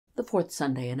The fourth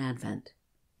Sunday in Advent,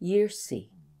 Year C.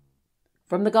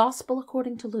 From the Gospel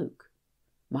according to Luke.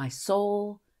 My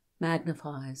soul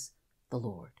magnifies the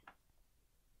Lord.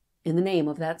 In the name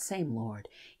of that same Lord,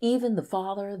 even the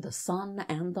Father, the Son,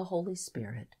 and the Holy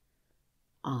Spirit.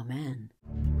 Amen.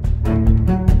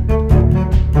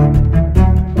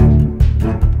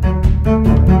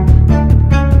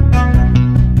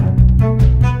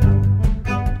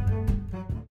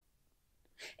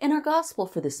 In our Gospel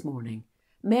for this morning,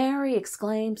 Mary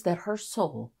exclaims that her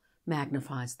soul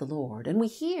magnifies the Lord, and we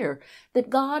hear that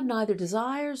God neither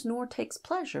desires nor takes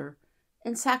pleasure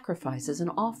in sacrifices and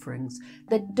offerings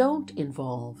that don't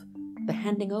involve the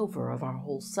handing over of our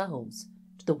whole selves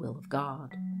to the will of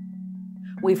God.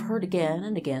 We've heard again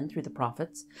and again through the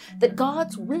prophets that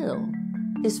God's will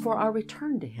is for our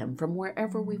return to Him from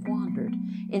wherever we've wandered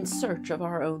in search of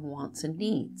our own wants and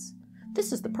needs.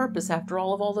 This is the purpose, after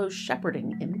all, of all those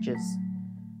shepherding images.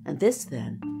 And this,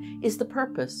 then, is the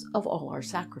purpose of all our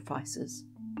sacrifices: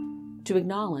 to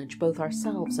acknowledge both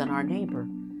ourselves and our neighbor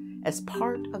as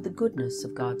part of the goodness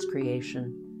of God's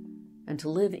creation, and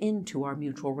to live into our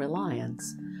mutual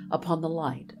reliance upon the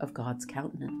light of God's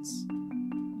countenance.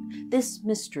 This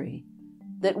mystery,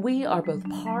 that we are both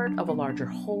part of a larger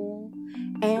whole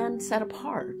and set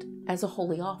apart as a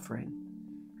holy offering,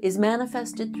 is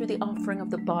manifested through the offering of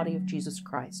the body of Jesus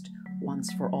Christ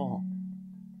once for all.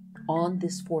 On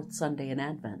this fourth Sunday in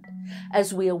Advent,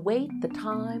 as we await the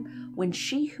time when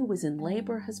she who is in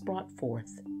labor has brought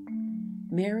forth,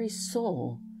 Mary's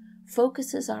soul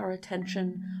focuses our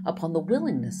attention upon the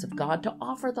willingness of God to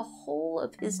offer the whole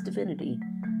of His divinity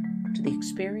to the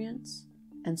experience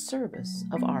and service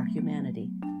of our humanity.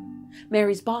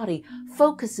 Mary's body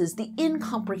focuses the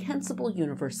incomprehensible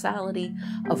universality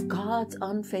of God's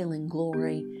unfailing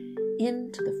glory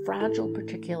into the fragile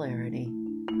particularity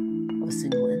of a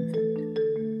single infant.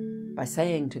 By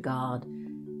saying to God,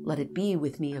 "Let it be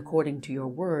with me according to your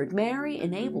word," Mary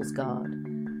enables God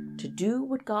to do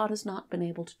what God has not been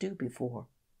able to do before.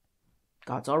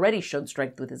 God's already shown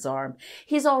strength with His arm.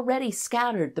 He's already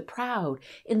scattered the proud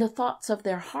in the thoughts of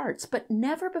their hearts, but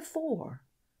never before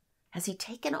has He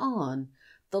taken on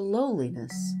the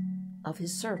lowliness of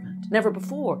His servant. Never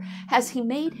before has He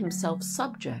made Himself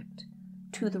subject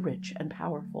to the rich and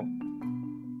powerful.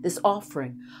 This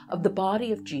offering of the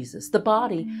body of Jesus, the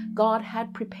body God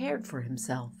had prepared for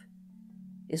Himself,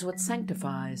 is what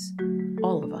sanctifies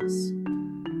all of us,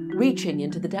 reaching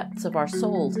into the depths of our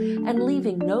souls and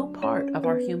leaving no part of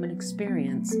our human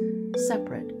experience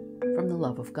separate from the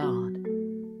love of God.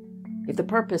 If the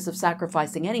purpose of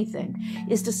sacrificing anything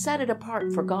is to set it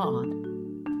apart for God,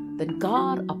 then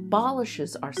God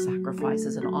abolishes our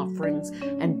sacrifices and offerings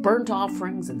and burnt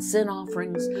offerings and sin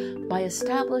offerings by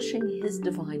establishing His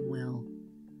divine will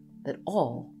that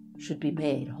all should be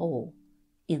made whole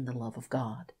in the love of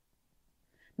God.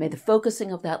 May the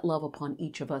focusing of that love upon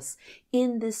each of us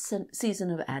in this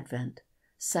season of Advent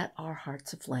set our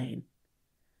hearts aflame,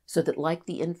 so that like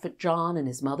the infant John in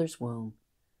his mother's womb,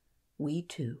 we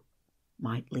too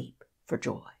might leap for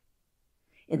joy.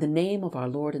 In the name of our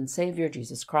Lord and Savior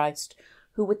Jesus Christ,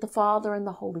 who with the Father and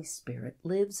the Holy Spirit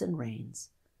lives and reigns,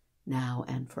 now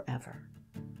and forever.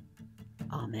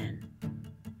 Amen.